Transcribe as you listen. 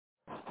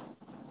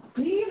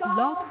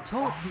Blog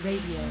Talk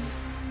Radio.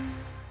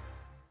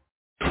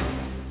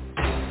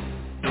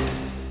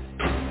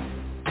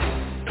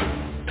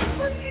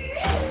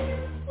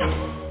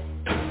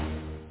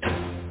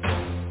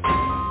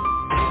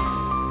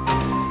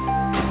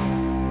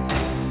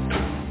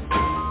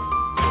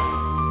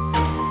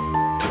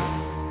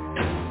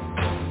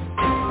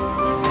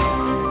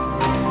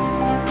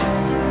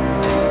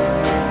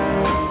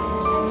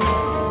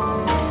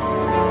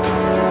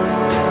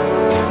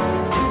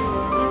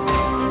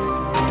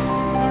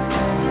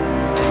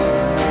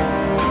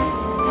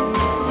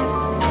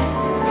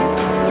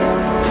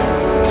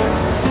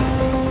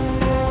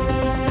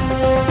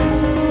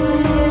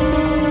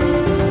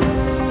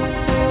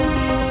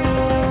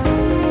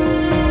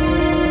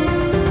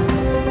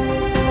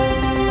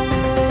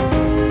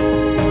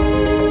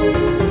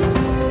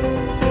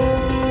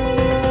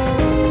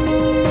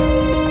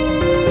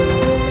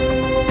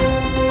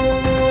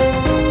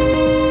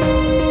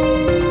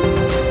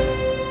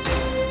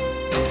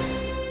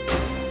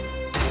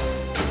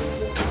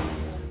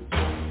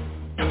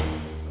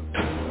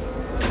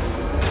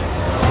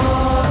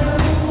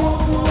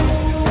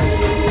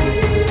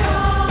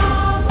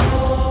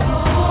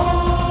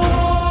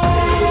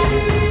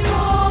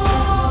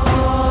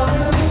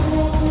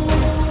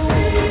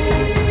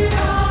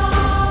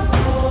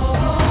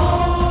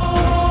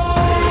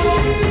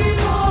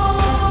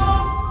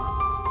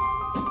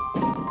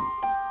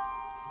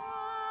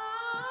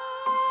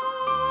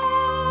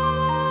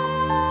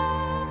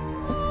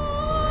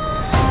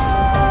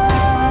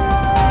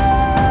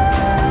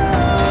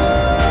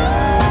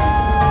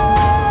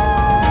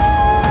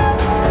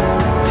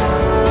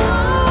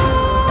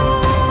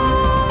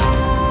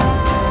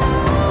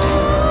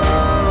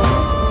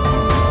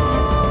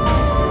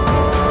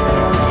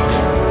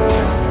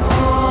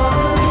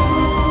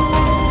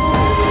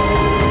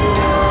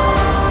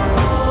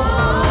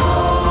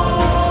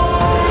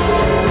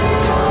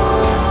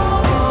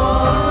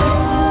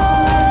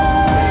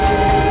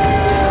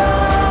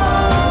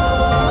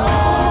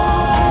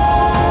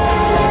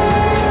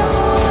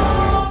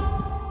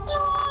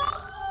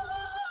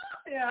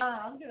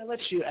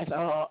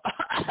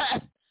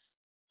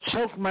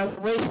 Choke my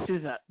way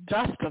through the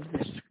dust of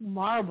this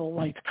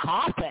marble-like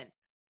coffin.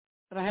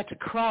 But I had to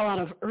crawl out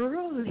of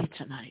early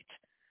tonight.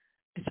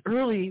 It's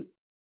early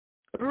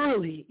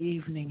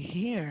evening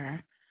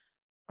here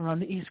on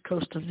the east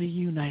coast of the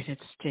United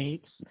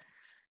States.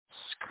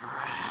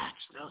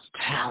 Scratch those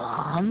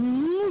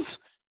talons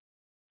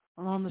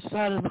on the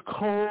side of the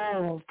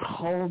cold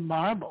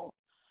marble.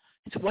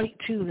 It's white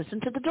too.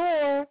 Listen to the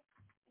door.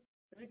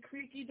 The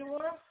creaky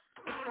door.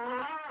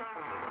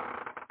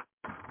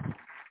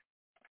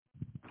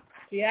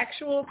 The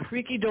actual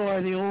creaky door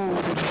of the old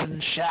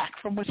wooden shack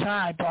from which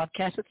I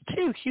broadcast. It's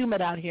too humid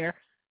out here.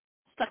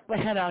 Stuck my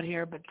head out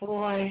here, but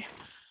boy,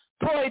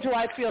 do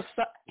I feel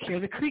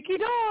hear the creaky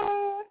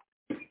door.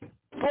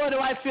 Boy, do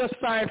I feel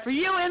sorry for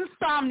you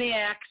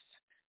insomniacs.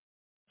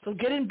 So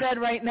get in bed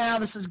right now.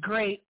 This is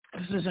great.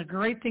 This is a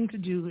great thing to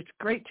do. It's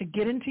great to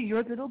get into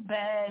your little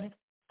bed.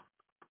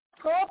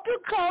 Go up to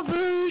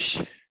covers.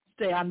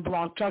 Stay on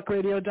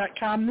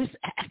blogtalkradio.com. This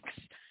X.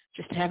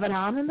 Just have it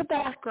on in the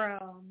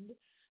background.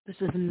 This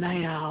is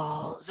Night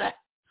Owls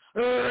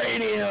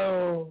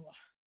Radio.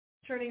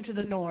 Turning to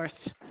the north,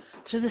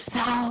 to the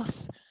south,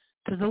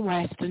 to the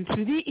west, and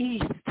to the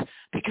east,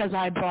 because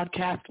I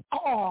broadcast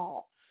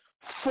all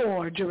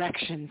 4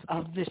 directions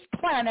of this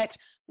planet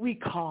we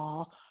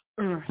call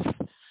Earth.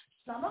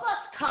 Some of us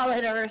call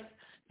it Earth,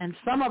 and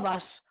some of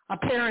us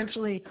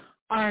apparently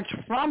aren't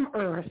from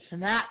Earth,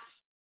 and that's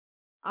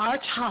our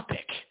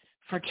topic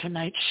for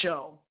tonight's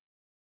show.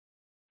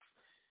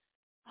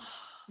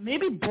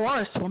 Maybe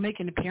Boris will make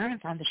an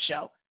appearance on the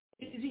show.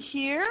 Is he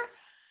here?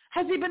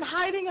 Has he been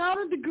hiding out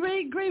in the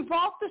gray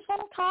vault this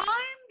whole time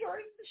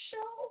during the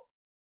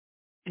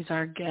show? Is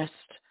our guest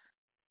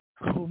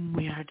whom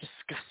we are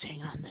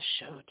discussing on the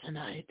show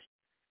tonight.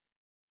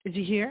 Is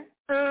he here?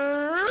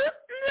 No!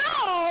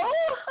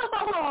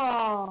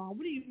 Oh,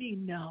 what do you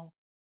mean no?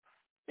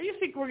 Do you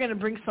think we're going to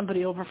bring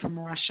somebody over from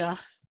Russia?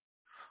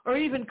 Or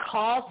even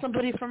call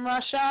somebody from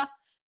Russia?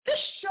 This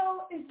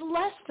show is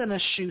less than a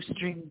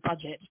shoestring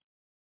budget.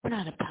 We're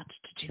not about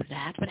to do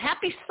that, but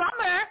happy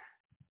summer.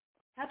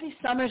 Happy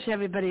summer to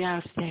everybody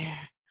out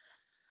there.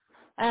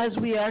 As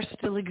we are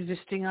still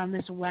existing on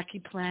this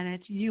wacky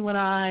planet, you and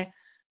I,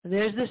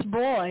 there's this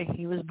boy.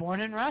 He was born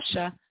in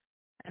Russia,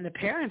 and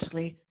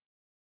apparently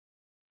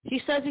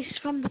he says he's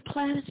from the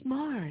planet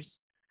Mars.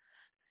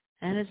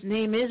 And his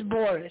name is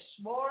Boris.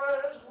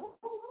 Boris,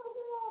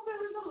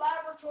 there is a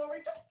laboratory.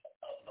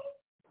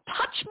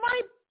 Touch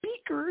my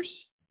beakers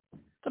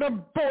that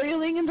are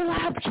boiling in the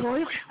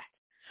laboratory.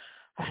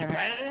 Get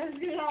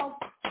it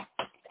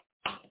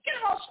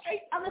all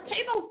straight on the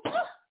table.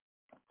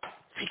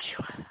 Thank you.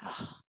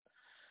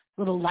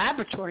 Little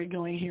laboratory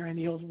going here in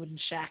the old wooden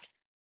shack.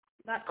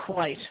 Not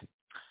quite.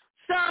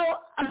 So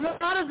a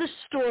lot of the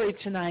story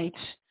tonight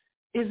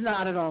is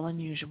not at all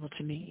unusual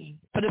to me.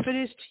 But if it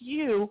is to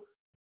you,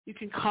 you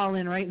can call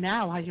in right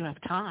now while you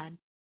have time.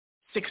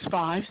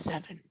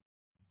 657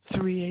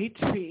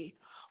 383-1357.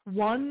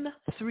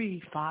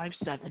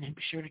 And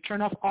be sure to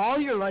turn off all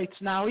your lights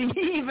now,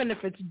 even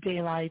if it's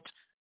daylight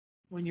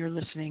when you're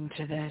listening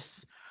to this.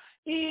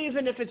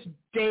 Even if it's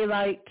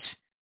daylight,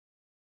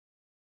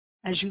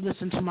 as you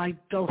listen to my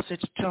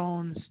dulcet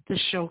tones, this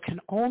show can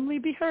only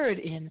be heard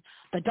in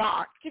the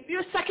dark. Give you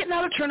a second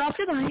now to turn off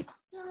your light.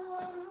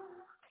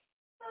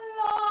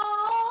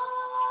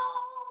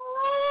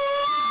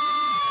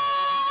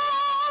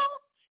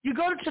 You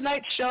go to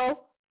tonight's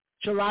show,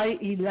 July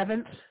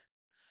 11th,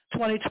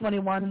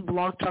 2021,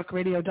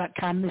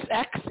 blogtalkradio.com. Miss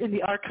X in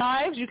the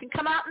archives. You can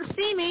come out and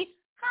see me.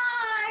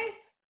 Hi.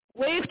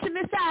 Wave to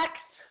Miss X.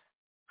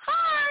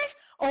 Hi.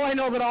 Oh, I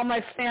know that all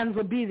my fans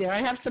will be there.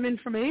 I have some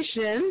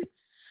information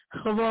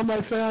of all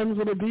my fans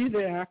that will be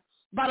there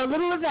about a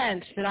little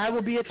event that I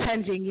will be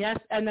attending. Yes,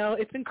 I know,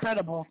 it's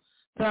incredible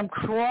that I'm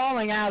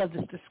crawling out of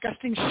this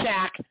disgusting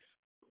shack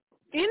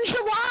in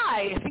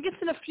July. I think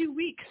it's in a few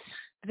weeks.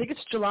 I think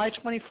it's July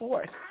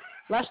 24th,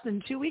 less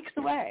than 2 weeks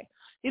away.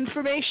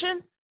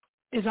 Information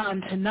is on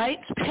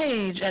tonight's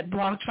page at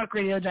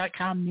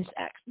blogtalkradio.com, Miss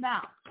X.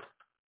 Now,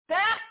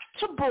 back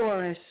to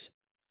Boris.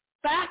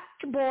 Back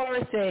to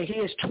Boris A. He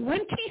is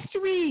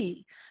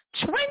 23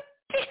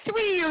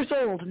 years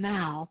old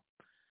now.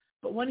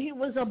 But when he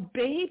was a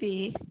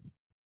baby,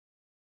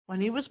 when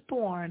he was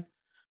born,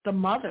 the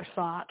mother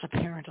thought,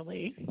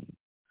 apparently,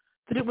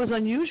 that it was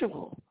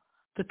unusual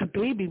that the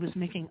baby was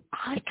making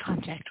eye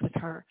contact with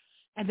her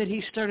and that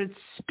he started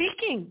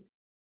speaking.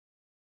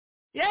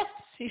 Yes,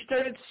 he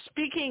started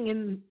speaking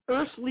in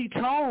earthly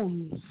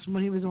tones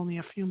when he was only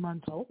a few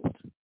months old.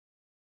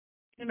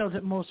 You know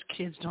that most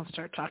kids don't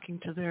start talking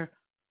to their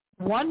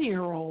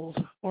 1-year-old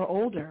or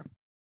older.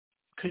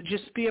 Could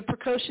just be a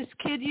precocious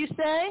kid, you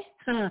say?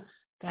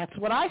 That's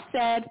what I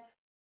said.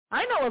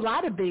 I know a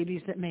lot of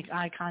babies that make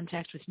eye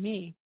contact with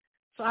me,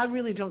 so I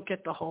really don't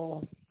get the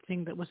whole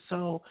thing that was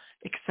so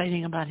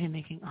exciting about him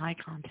making eye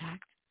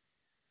contact.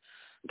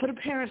 But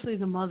apparently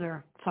the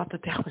mother thought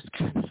that that was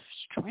kind of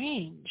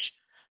strange.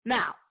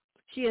 Now,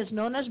 he is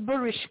known as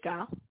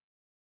Borishka,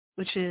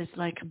 which is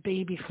like a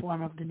baby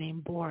form of the name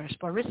Boris.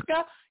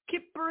 Boriska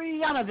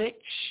Kiprianovich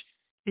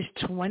is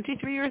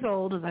 23 years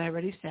old, as I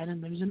already said,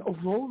 and lives in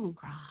Volgograd,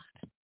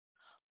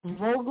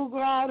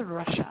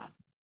 Russia.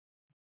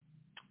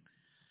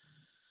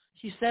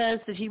 He says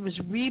that he was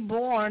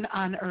reborn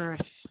on Earth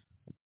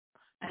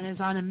and is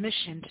on a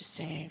mission to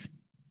save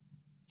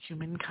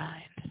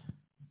humankind.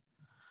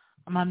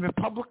 I'm on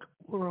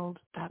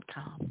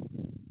republicworld.com.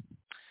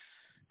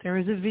 There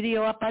is a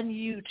video up on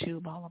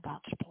YouTube all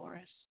about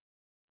Boris.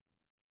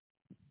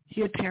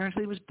 He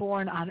apparently was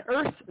born on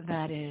Earth,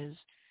 that is,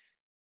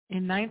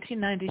 in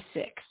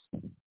 1996.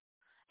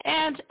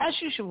 And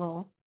as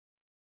usual,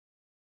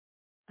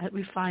 that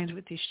we find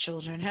with these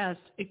children, has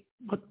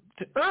what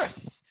the Earth,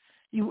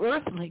 you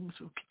Earthlings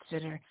would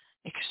consider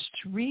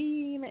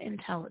extreme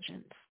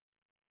intelligence.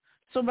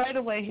 So right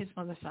away his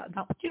mother thought,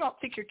 no, you don't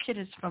think your kid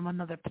is from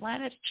another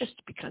planet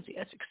just because he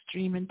has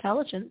extreme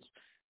intelligence.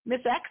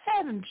 Miss X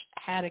hadn't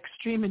had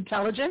extreme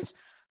intelligence,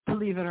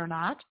 believe it or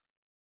not.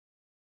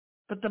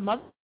 But the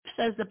mother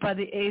says that by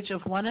the age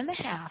of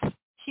 1.5,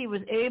 he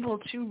was able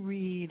to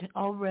read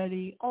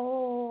already.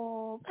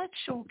 Oh, that's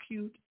so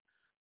cute.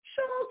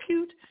 So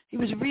cute. He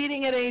was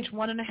reading at age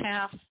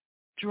 1.5,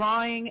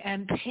 drawing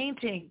and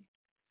painting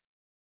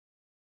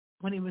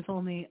when he was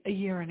only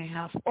 1.5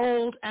 years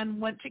old, and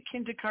went to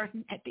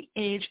kindergarten at the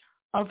age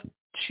of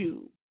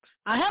 2.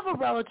 I have a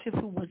relative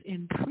who was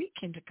in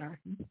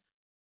pre-kindergarten.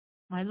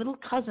 My little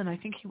cousin, I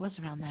think he was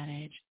around that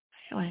age.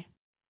 Anyway,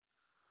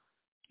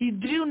 you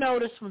do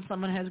notice when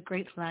someone has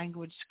great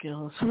language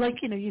skills, like,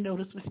 you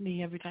notice with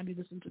me every time you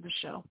listen to the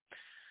show.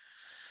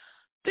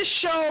 This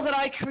show that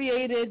I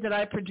created, that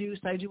I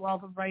produced, I do all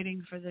the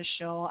writing for this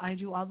show. I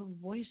do all the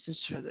voices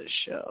for this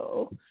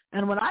show.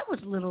 And when I was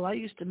little, I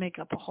used to make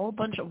up a whole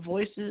bunch of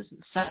voices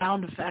and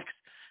sound effects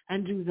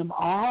and do them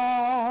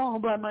all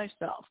by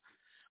myself.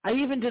 I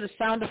even did a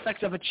sound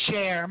effect of a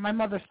chair. My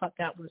mother thought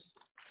that was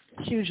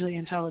hugely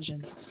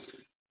intelligent.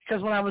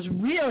 Because when I was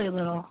really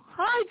little,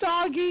 hi,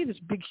 doggy, this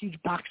big,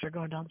 huge boxer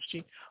going down the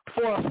street,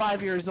 4 or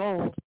 5 years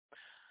old,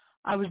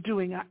 I was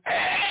doing a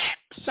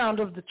sound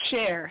of the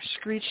chair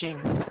screeching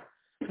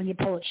when you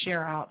pull a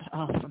chair out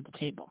from the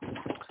table.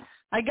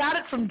 I got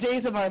it from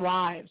Days of Our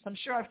Lives. I'm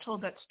sure I've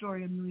told that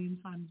story a million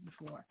times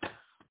before.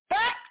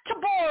 Back to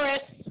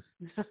Boris.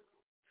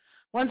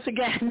 Once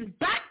again,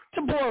 back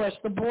to Boris,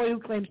 the boy who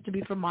claims to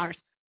be from Mars.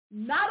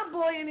 Not a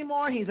boy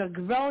anymore. He's a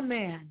grown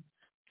man.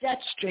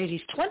 That's straight.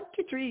 He's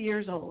 23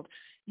 years old.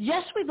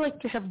 Yes, we'd like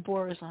to have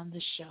Boris on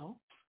this show.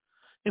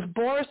 If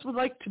Boris would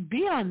like to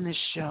be on this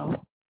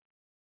show,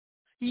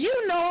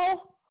 you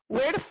know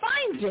where to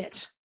find it.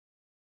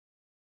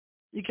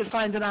 You can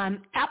find it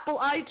on Apple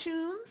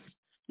iTunes.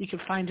 You can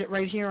find it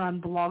right here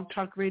on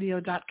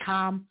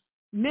blogtalkradio.com.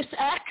 Miss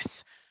X,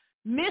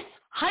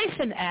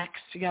 Miss-X.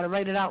 You got to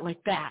write it out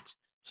like that.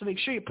 So make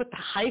sure you put the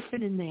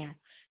hyphen in there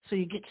so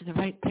you get to the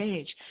right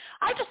page.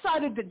 I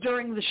decided that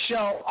during the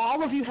show,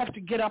 all of you have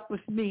to get up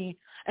with me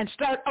and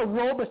start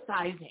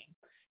aerobicizing.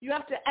 You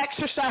have to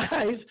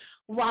exercise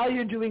while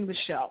you're doing the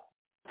show.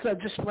 So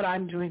just what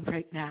I'm doing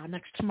right now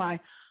next to my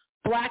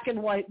black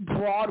and white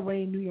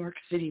Broadway New York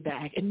City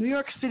bag. In New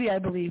York City, I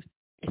believe,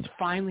 it's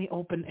finally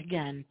open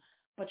again,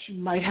 but you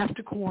might have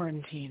to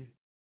quarantine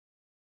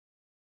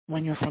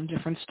when you're from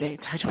different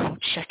states. I don't know.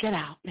 Check it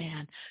out,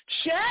 man.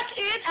 Check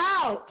it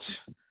out.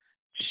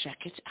 Check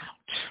it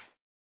out.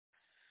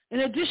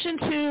 In addition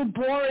to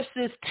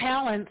Boris's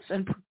talents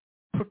and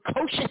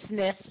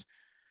precociousness,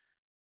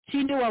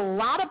 he knew a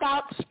lot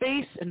about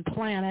space and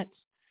planets,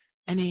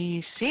 and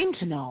he seemed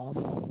to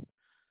know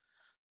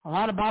a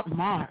lot about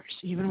Mars,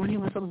 even when he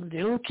was a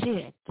little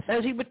kid.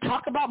 Says he would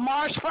talk about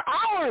Mars for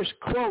hours,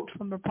 quote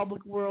from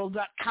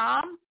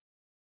republicworld.com.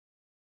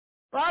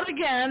 But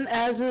again,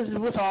 as is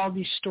with all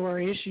these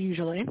stories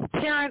usually,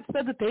 parents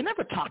said that they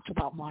never talked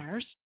about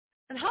Mars.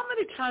 And how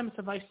many times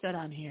have I said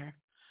on here,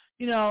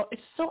 you know,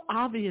 it's so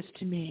obvious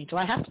to me. Do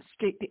I have to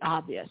state the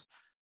obvious?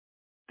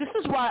 This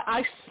is why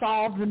I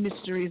solve the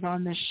mysteries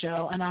on this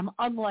show, and I'm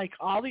unlike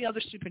all the other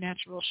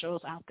supernatural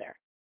shows out there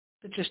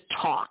that just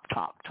talk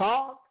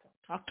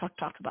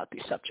about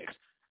these subjects.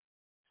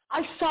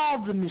 I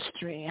solved the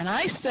mystery, and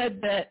I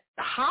said that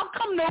how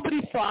come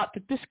nobody thought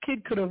that this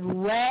kid could have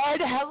read,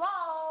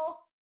 hello,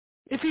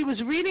 if he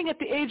was reading at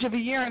the age of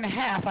 1.5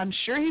 years, I'm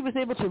sure he was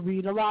able to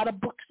read a lot of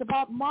books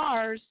about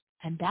Mars,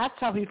 and that's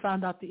how he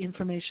found out the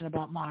information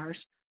about Mars.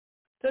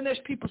 Then there's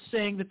people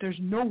saying that there's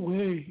no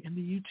way in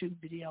the YouTube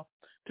video,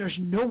 there's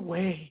no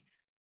way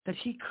that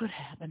he could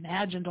have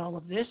imagined all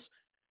of this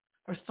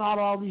or thought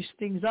all these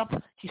things up.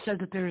 He said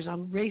that there's a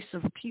race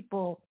of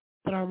people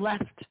that are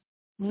left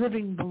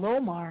living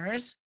below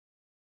Mars.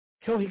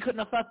 So he couldn't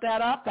have thought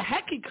that up. The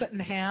heck he couldn't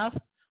have.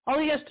 All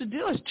he has to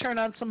do is turn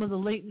on some of the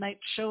late night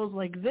shows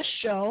like this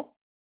show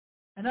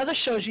and other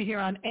shows you hear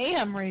on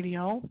AM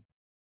radio.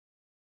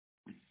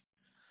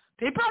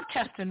 They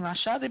broadcast in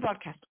Russia. They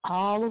broadcast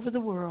all over the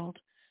world.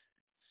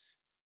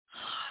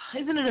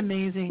 Isn't it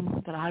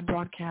amazing that I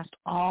broadcast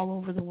all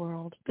over the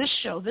world? This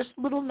show, this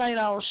little night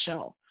owl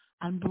show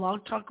on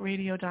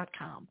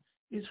blogtalkradio.com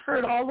is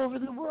heard all over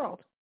the world.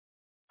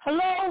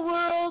 Hello,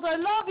 world, I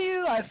love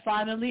you. I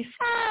finally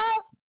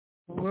have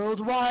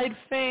worldwide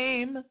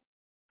fame.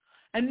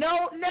 And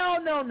no,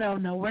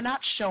 we're not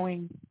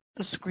showing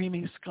the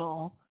Screaming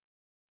Skull.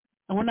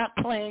 And we're not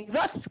playing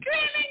The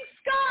Screaming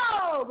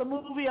Skull, the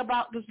movie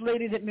about this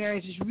lady that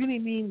marries this really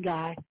mean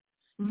guy,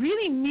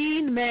 really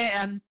mean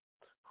man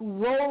who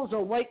rolls a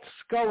white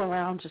skull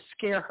around to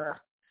scare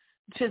her.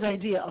 It's his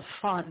idea of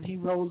fun. He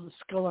rolls the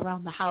skull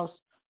around the house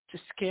to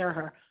scare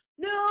her.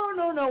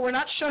 No, we're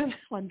not showing that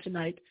one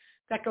tonight.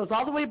 That goes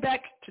all the way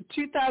back to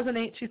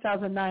 2008,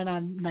 2009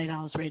 on Night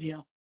Owls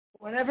Radio.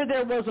 Whenever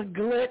there was a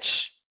glitch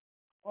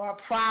or a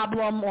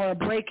problem or a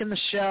break in the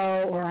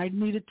show or I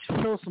needed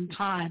to fill some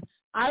time,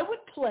 I would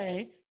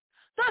play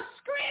The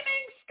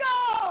Screaming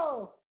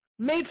Skull,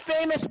 made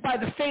famous by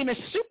the famous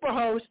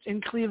Superhost in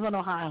Cleveland,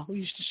 Ohio, who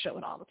used to show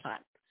it all the time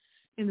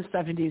in the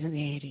 70s and the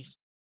 80s.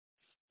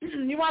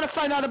 You want to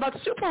find out about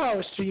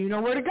Superhost, so you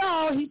know where to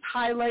go. He's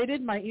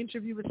highlighted. My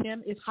interview with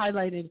him is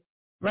highlighted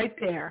right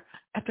there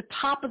at the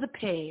top of the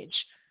page,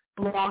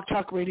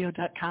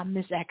 blogtalkradio.com,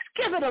 Miss X.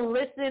 Give it a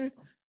listen.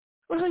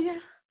 Will ya?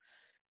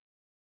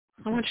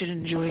 I want you to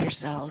enjoy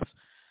yourselves.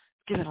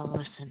 Give it a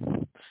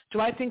listen.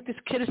 Do I think this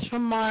kid is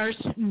from Mars?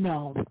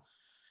 No.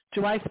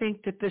 Do I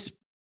think that this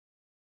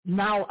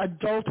now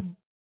adult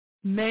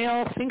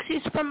male thinks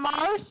he's from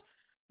Mars?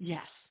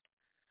 Yes.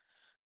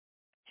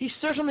 He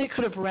certainly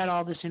could have read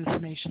all this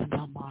information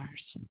about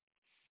Mars.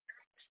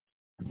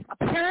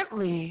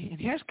 Apparently, and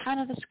here's kind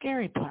of the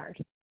scary part,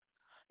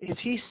 is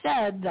he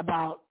said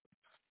about,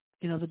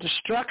 the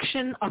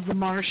destruction of the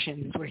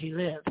Martians where he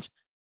lived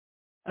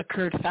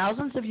occurred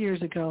thousands of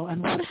years ago,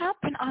 and what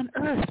happened on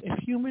Earth if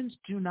humans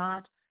do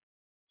not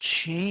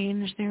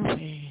change their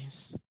ways?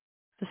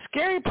 The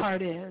scary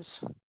part is,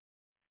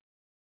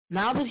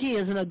 now that he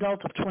is an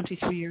adult of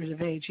 23 years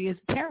of age, he is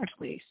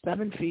apparently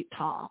 7 feet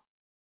tall.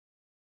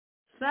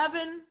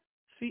 7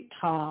 feet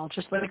tall,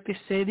 just like they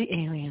say the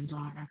aliens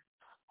are.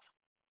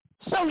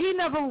 So he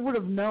never would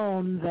have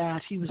known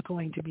that he was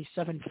going to be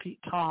 7 feet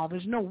tall.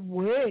 There's no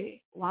way,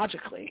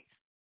 logically,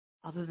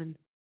 other than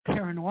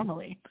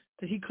paranormally,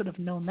 that he could have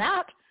known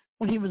that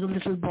when he was a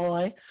little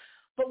boy.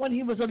 But when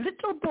he was a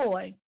little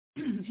boy,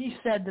 he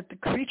said that the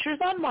creatures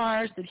on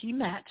Mars that he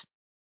met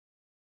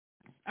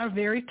are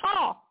very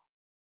tall.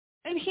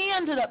 And he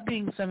ended up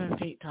being 7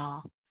 feet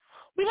tall.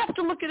 We'd have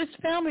to look at his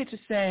family to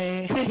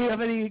say, hey, do you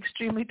have any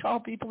extremely tall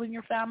people in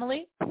your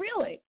family?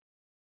 Really?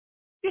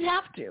 You'd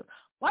have to.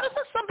 Why doesn't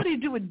somebody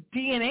do a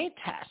DNA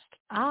test?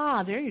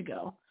 There you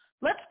go.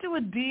 Let's do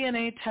a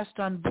DNA test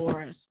on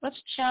Boris. Let's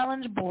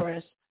challenge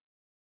Boris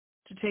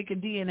to take a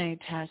DNA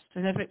test.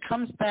 And if it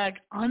comes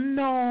back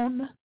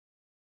unknown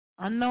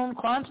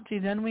quantity,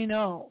 then we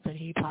know that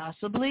he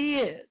possibly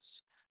is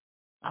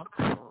a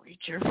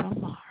creature from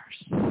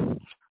Mars.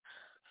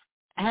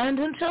 And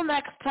until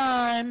next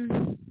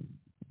time,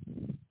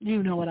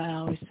 you know what I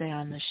always say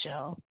on this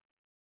show.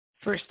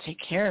 First, take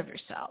care of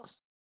yourselves.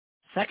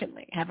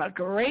 Secondly, have a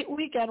great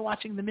weekend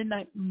watching the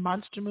Midnight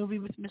Monster Movie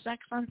with Miss X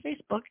on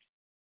Facebook,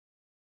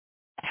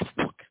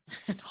 F-Book,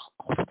 and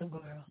all over the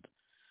world.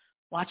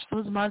 Watch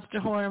those monster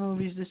horror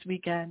movies this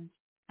weekend.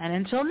 And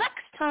until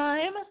next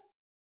time,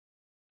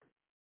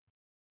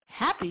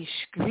 happy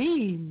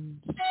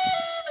screams.